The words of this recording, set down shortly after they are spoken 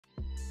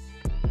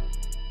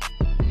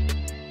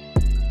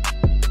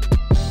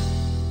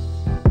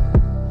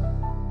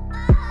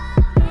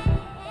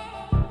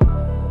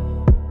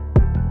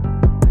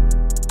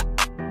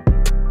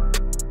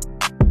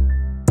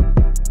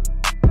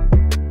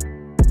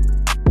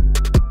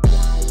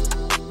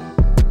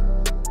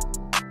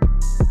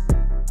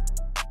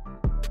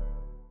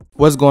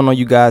What's going on,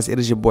 you guys? It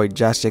is your boy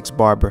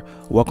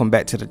JoshXBarber. Welcome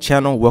back to the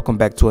channel. Welcome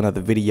back to another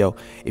video.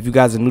 If you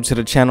guys are new to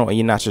the channel and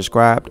you're not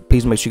subscribed,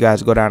 please make sure you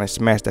guys go down and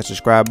smash that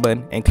subscribe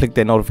button and click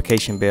that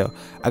notification bell.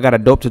 I got a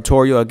dope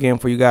tutorial again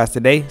for you guys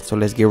today, so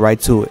let's get right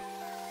to it.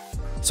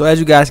 So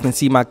as you guys can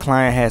see, my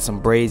client has some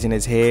braids in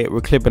his head.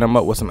 We're clipping them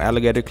up with some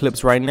alligator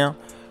clips right now.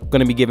 I'm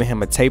going to be giving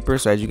him a taper.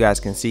 So as you guys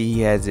can see,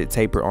 he has it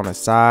tapered on the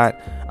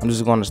side. I'm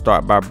just going to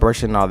start by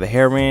brushing all the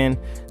hair in,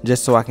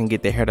 just so I can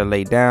get the hair to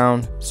lay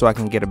down, so I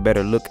can get a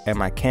better look at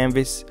my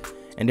canvas.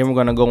 And then we're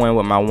going to go in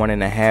with my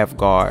 1.5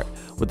 guard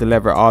with the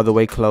lever all the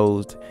way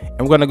closed.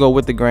 And we're going to go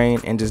with the grain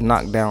and just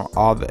knock down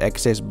all the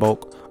excess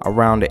bulk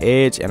around the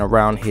edge and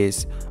around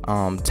his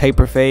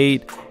taper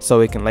fade,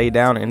 so it can lay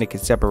down and it can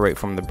separate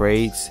from the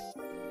braids.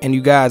 And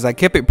you guys, I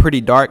kept it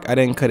pretty dark. I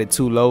didn't cut it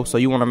too low, so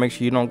you want to make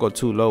sure you don't go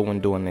too low when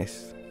doing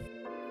this.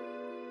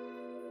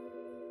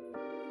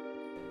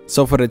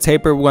 So for the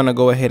taper, we're going to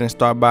go ahead and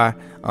start by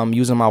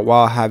using my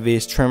Wahl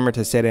Fade trimmer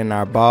to set in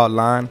our bald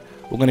line.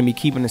 We're going to be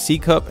keeping the C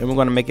cup and we're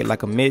going to make it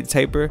like a mid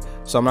taper.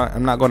 So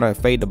I'm not going to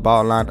fade the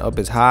bald line up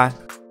as high.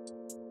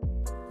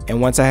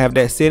 And once I have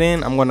that sit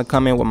in, I'm going to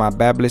come in with my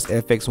Babyliss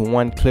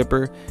FX1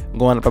 clipper,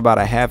 going up about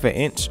 1/2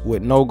 inch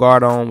with no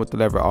guard on, with the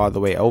lever all the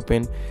way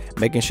open,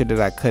 making sure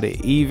that I cut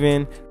it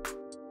even.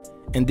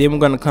 And then we're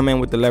going to come in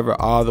with the lever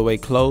all the way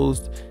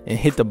closed and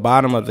hit the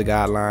bottom of the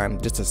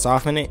guideline just to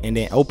soften it, and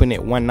then open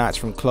it 1 notch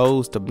from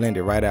closed to blend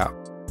it right out.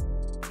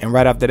 And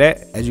right after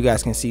that, as you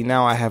guys can see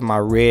now, I have my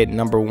red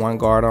 #1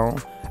 guard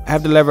on. I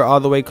have the lever all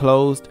the way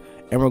closed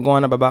and we're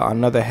going up about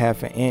another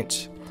 1/2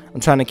 inch. I'm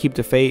trying to keep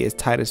the fade as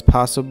tight as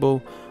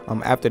possible.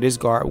 After this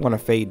guard, we're going to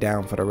fade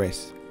down for the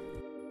rest.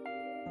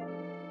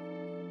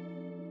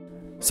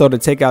 So to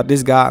take out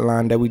this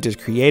guideline that we just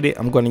created,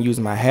 I'm going to use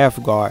my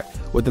 1/2 guard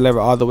with the lever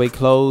all the way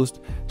closed,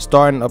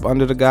 starting up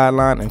under the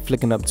guideline and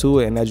flicking up to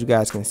it. And as you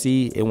guys can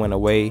see, it went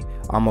away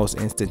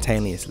almost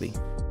instantaneously.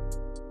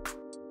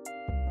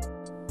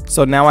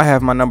 So now I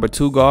have my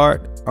 #2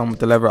 guard with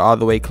the lever all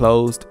the way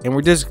closed, and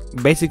we're just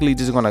basically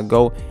just going to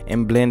go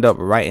and blend up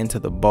right into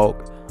the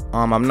bulk.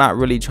 I'm not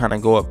really trying to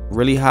go up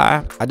really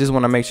high. I just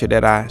want to make sure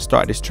that I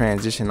start this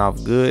transition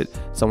off good,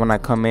 so when I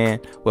come in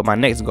with my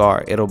next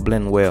guard, it'll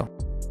blend well.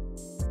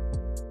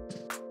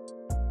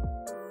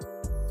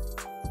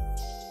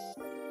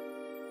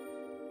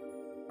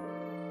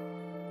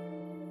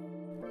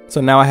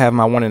 So now I have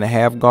my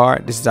 1.5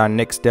 guard. This is our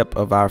next step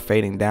of our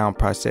fading down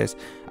process.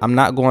 I'm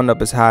not going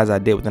up as high as I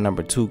did with the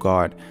 #2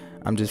 guard.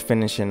 I'm just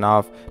finishing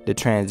off the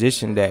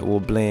transition that will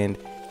blend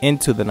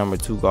into the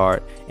 #2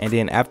 guard. And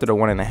then after the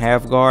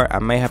 1.5 guard, I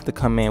may have to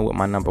come in with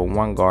my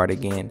 #1 guard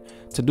again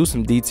to do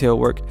some detail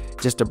work,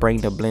 just to bring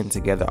the blend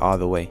together all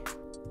the way.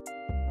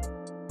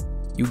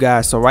 You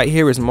guys, so right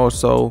here is more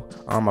so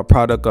a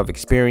product of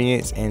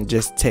experience and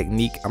just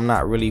technique. I'm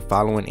not really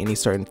following any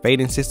certain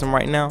fading system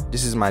right now.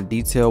 This is my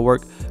detail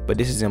work, but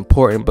this is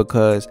important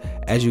because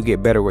as you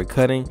get better with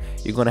cutting,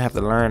 you're going to have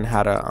to learn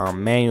how to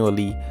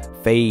manually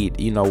fade,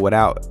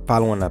 without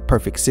following a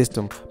perfect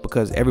system,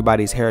 because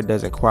everybody's hair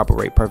doesn't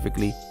cooperate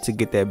perfectly to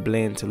get that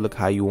blend to look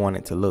how you want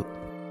it to look.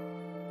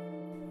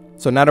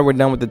 So now that we're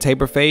done with the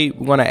taper fade,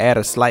 we're going to add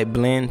a slight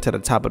blend to the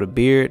top of the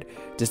beard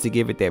just to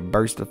give it that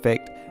burst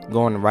effect,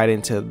 going right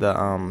into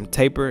the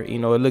taper. It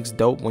looks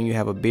dope when you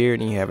have a beard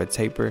and you have a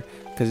taper,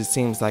 because it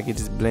seems like it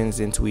just blends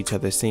into each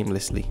other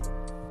seamlessly.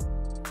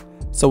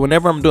 So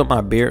whenever I'm doing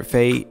my beard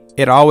fade,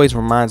 it always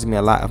reminds me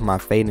a lot of my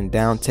fading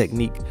down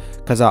technique,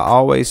 because I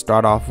always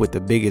start off with the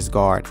biggest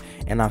guard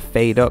and I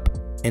fade up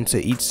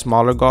into each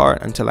smaller guard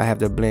until I have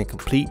the blend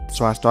complete.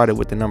 So I started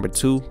with the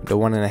 #2, the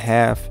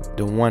 1.5,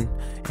 the 1,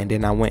 and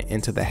then I went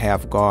into the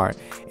 1/2 guard,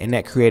 and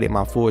that created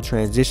my full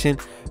transition,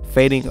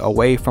 fading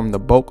away from the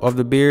bulk of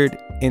the beard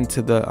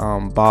into the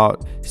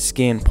bald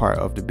skin part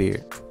of the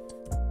beard.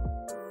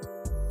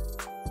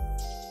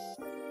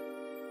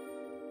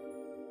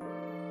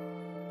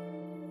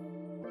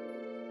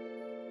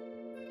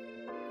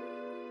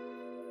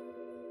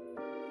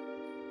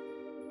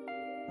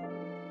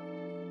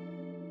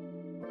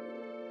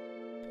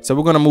 So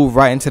we're going to move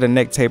right into the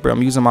neck taper.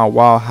 I'm using my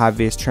Wahl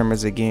Fade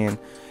trimmers again.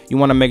 You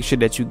want to make sure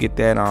that you get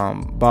that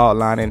bald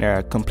line in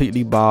there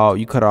completely bald.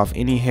 You cut off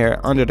any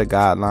hair under the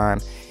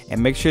guideline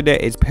and make sure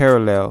that it's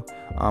parallel,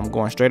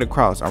 going straight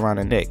across around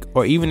the neck.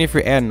 Or even if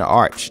you're adding the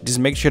arch, just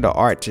make sure the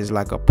arch is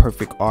like a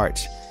perfect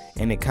arch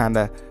and it kind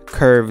of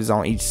curves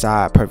on each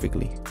side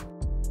perfectly.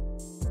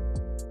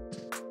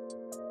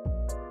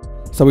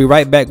 So we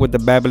right back with the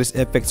Babyliss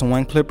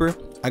FX1 clipper.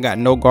 I got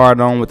no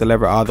guard on with the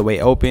lever all the way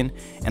open,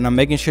 and I'm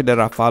making sure that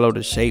I follow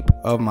the shape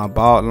of my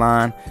bald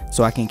line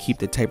so I can keep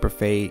the taper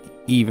fade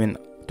even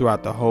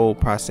throughout the whole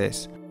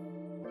process.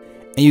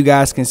 And you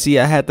guys can see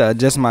I had to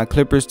adjust my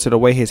clippers to the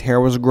way his hair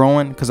was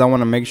growing, because I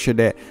want to make sure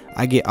that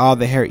I get all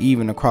the hair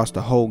even across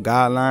the whole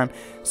guideline.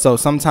 So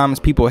sometimes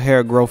people's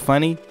hair grow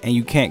funny and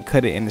you can't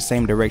cut it in the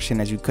same direction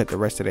as you cut the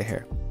rest of the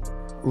hair.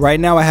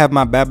 Right now I have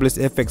my Babyliss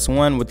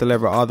FX1 with the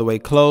lever all the way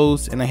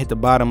closed, and I hit the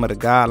bottom of the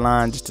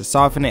guideline just to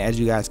soften it, as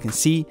you guys can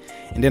see,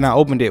 and then I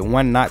opened it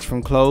 1 notch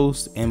from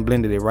closed and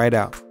blended it right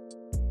out.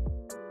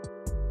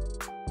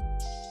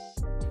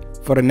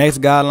 For the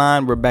next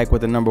guideline, we're back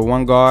with the number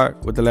 1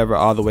 guard with the lever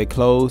all the way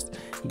closed,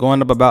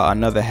 going up about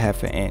another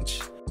 1/2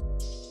 inch.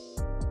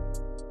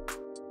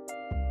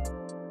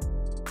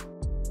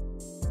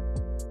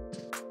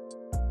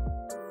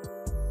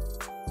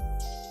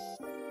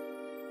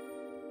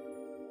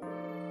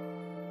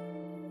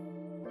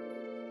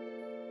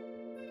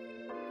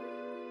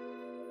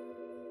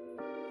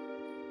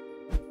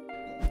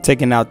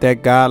 Taking out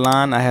that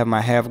guideline, I have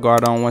my 1/2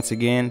 guard on once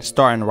again,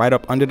 starting right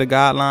up under the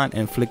guideline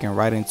and flicking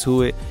right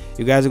into it.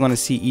 You guys are going to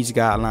see each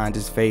guideline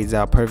just fades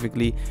out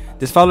perfectly.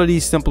 Just follow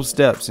these simple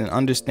steps and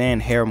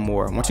understand hair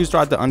more. Once you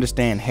start to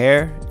understand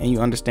hair and you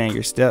understand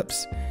your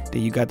steps,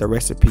 then you got the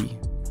recipe.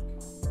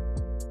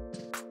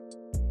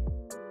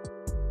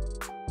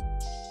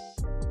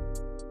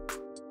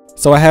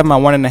 So I have my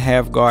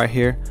 1.5 guard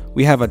here.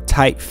 We have a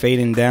tight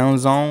fading down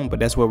zone, but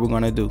that's what we're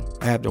going to do.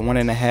 I have the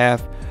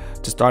 1.5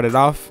 to start it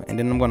off, and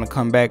then I'm going to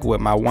come back with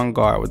my 1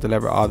 guard with the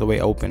lever all the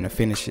way open to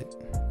finish it.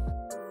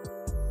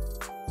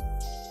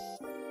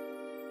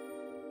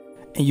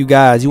 And you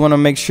guys, you want to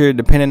make sure,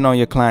 depending on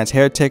your client's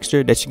hair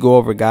texture, that you go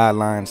over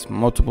guidelines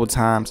multiple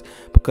times,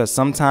 because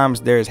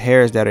sometimes there's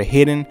hairs that are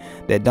hidden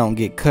that don't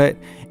get cut,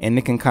 and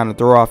it can kind of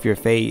throw off your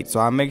fade.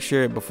 So I make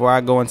sure before I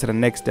go into the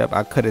next step,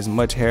 I cut as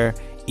much hair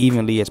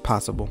evenly as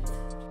possible.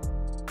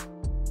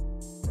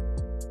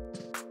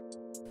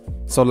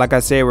 So like I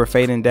said, we're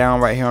fading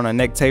down right here on the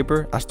neck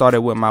taper. I started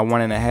with my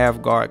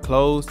 1.5 guard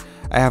closed.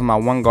 I have my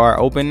 1 guard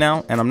open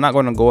now, and I'm not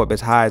going to go up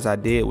as high as I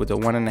did with the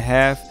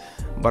 1.5,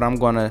 but I'm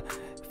going to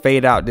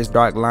fade out this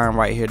dark line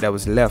right here that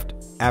was left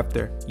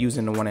after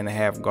using the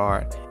 1.5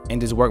 guard, and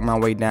just work my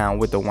way down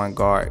with the 1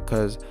 guard,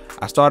 because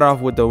I start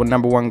off with the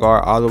number 1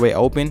 guard all the way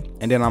open,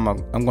 and then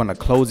I'm going to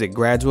close it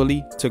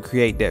gradually to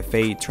create that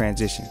fade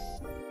transition.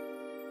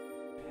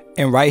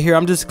 And right here,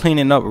 I'm just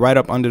cleaning up right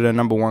up under the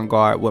number 1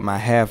 guard with my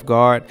 1/2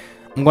 guard.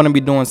 I'm going to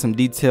be doing some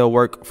detail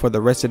work for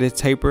the rest of this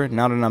taper.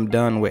 Now that I'm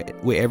done with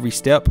every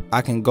step,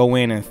 I can go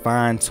in and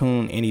fine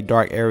tune any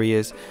dark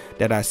areas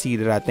that I see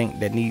that I think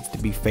that needs to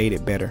be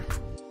faded better.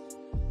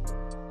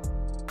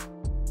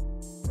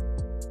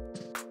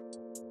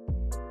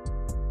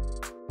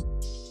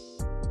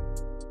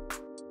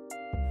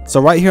 So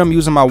right here, I'm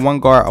using my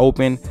 1 guard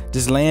open,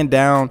 just laying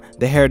down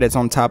the hair that's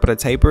on top of the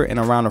taper and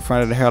around the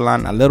front of the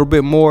hairline a little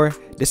bit more.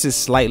 This is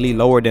slightly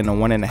lower than the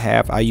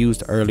 1.5 I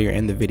used earlier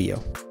in the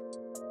video.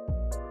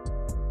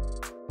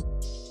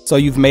 So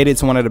you've made it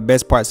to one of the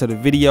best parts of the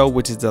video,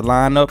 which is the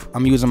lineup.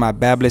 I'm using my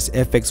Babyliss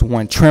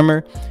FX1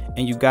 trimmer,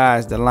 and you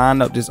guys, the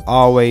lineup just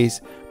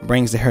always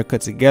brings the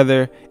haircut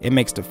together. It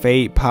makes the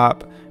fade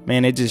pop.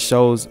 Man, it just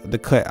shows the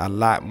cut a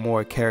lot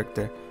more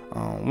character.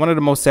 One of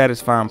the most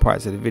satisfying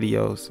parts of the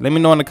videos. Let me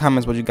know in the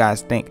comments what you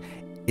guys think.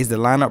 Is the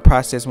lineup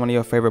process one of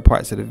your favorite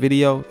parts of the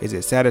video? Is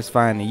it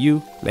satisfying to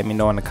you? Let me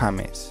know in the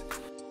comments.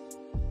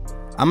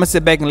 I'm gonna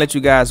sit back and let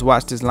you guys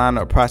watch this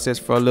lineup process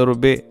for a little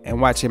bit and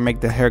watch it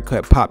make the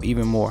haircut pop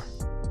even more.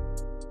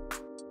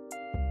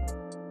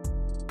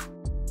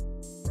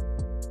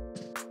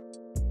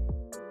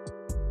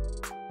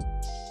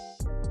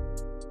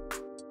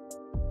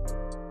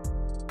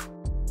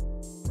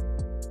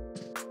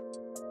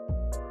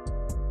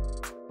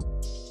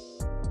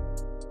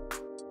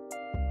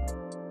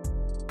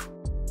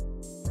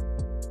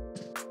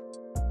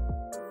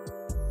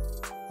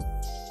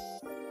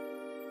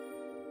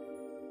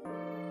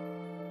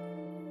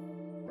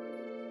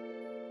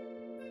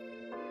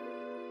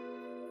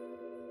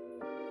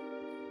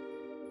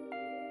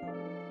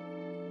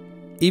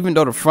 Even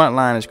though the front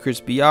line is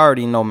crispy, you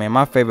already know, man,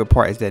 my favorite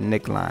part is that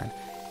neckline.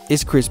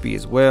 It's crispy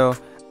as well.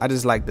 I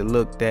just like the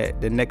look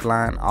that the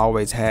neckline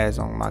always has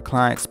on my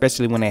clients,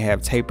 especially when they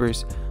have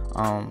tapers.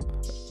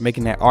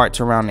 Making that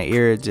arch around the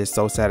ear is just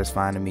so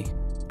satisfying to me.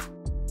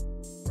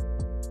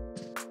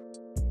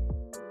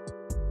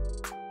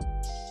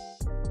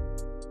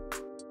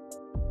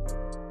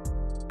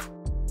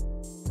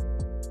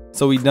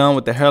 So we done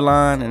with the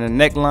hairline and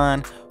the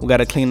neckline. We got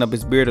to clean up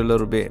his beard a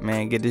little bit,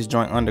 man. Get this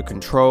joint under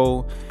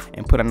control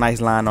and put a nice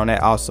line on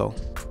that also.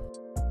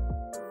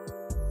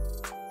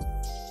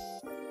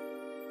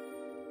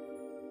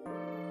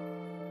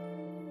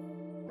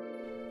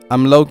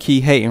 I'm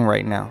low-key hating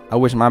right now. I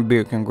wish my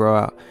beard can grow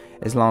out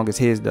as long as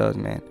his does,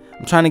 man.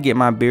 I'm trying to get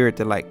my beard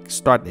to like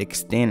start to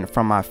extend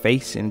from my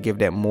face and give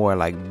that more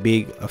like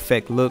big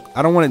effect look.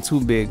 I don't want it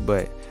too big,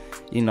 but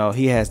you know,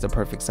 he has the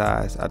perfect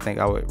size. I think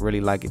I would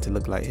really like it to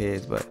look like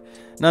his, but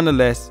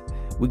nonetheless,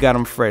 we got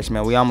him fresh,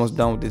 man. We almost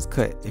done with this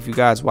cut. If you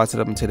guys watched it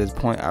up until this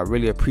point, I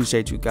really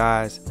appreciate you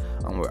guys.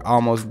 We're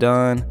almost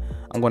done.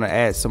 I'm gonna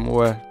add some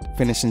more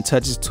finishing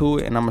touches to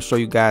it, and I'm gonna show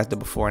you guys the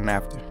before and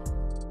after.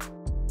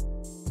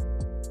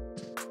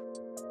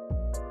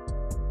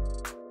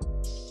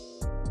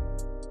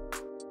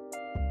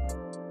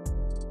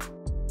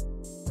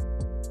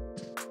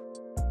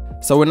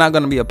 So we're not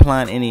going to be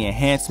applying any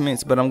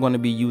enhancements, but I'm going to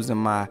be using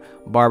my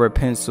barber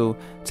pencil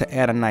to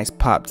add a nice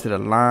pop to the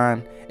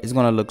line. It's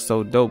going to look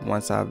so dope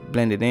once I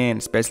blend it in,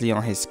 especially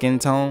on his skin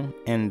tone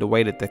and the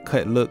way that the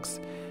cut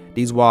looks.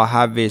 These Wahl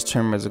Fade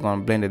trimmers are going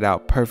to blend it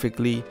out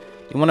perfectly.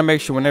 You want to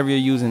make sure whenever you're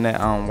using that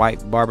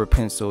white barber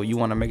pencil, you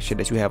want to make sure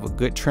that you have a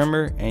good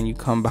trimmer and you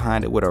come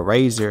behind it with a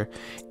razor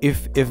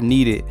if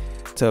needed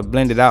to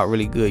blend it out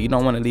really good. You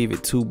don't want to leave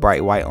it too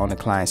bright white on the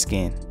client's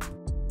skin.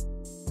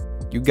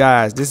 You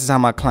guys, this is how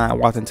my client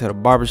walked into the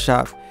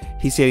barbershop.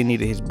 He said he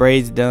needed his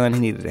braids done, he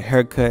needed a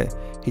haircut.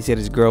 He said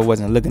his girl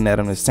wasn't looking at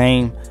him the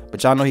same,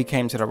 but y'all know he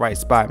came to the right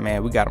spot,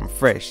 man. We got him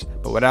fresh.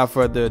 But without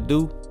further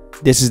ado,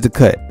 this is the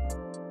cut.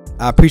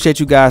 I appreciate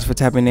you guys for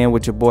tapping in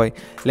with your boy.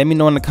 Let me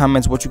know in the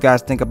comments what you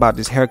guys think about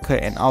this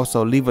haircut, and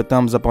also leave a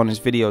thumbs up on this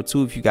video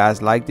too if you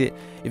guys liked it.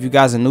 If you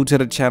guys are new to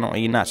the channel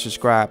and you're not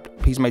subscribed,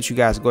 please make sure you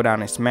guys go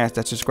down and smash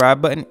that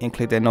subscribe button and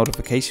click that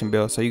notification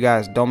bell so you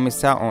guys don't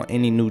miss out on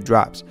any new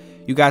drops.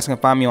 You guys can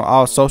find me on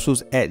all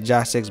socials at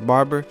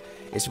JoshXBarber.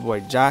 It's your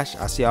boy Josh.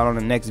 I'll see y'all on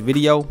the next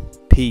video.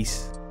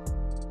 Peace.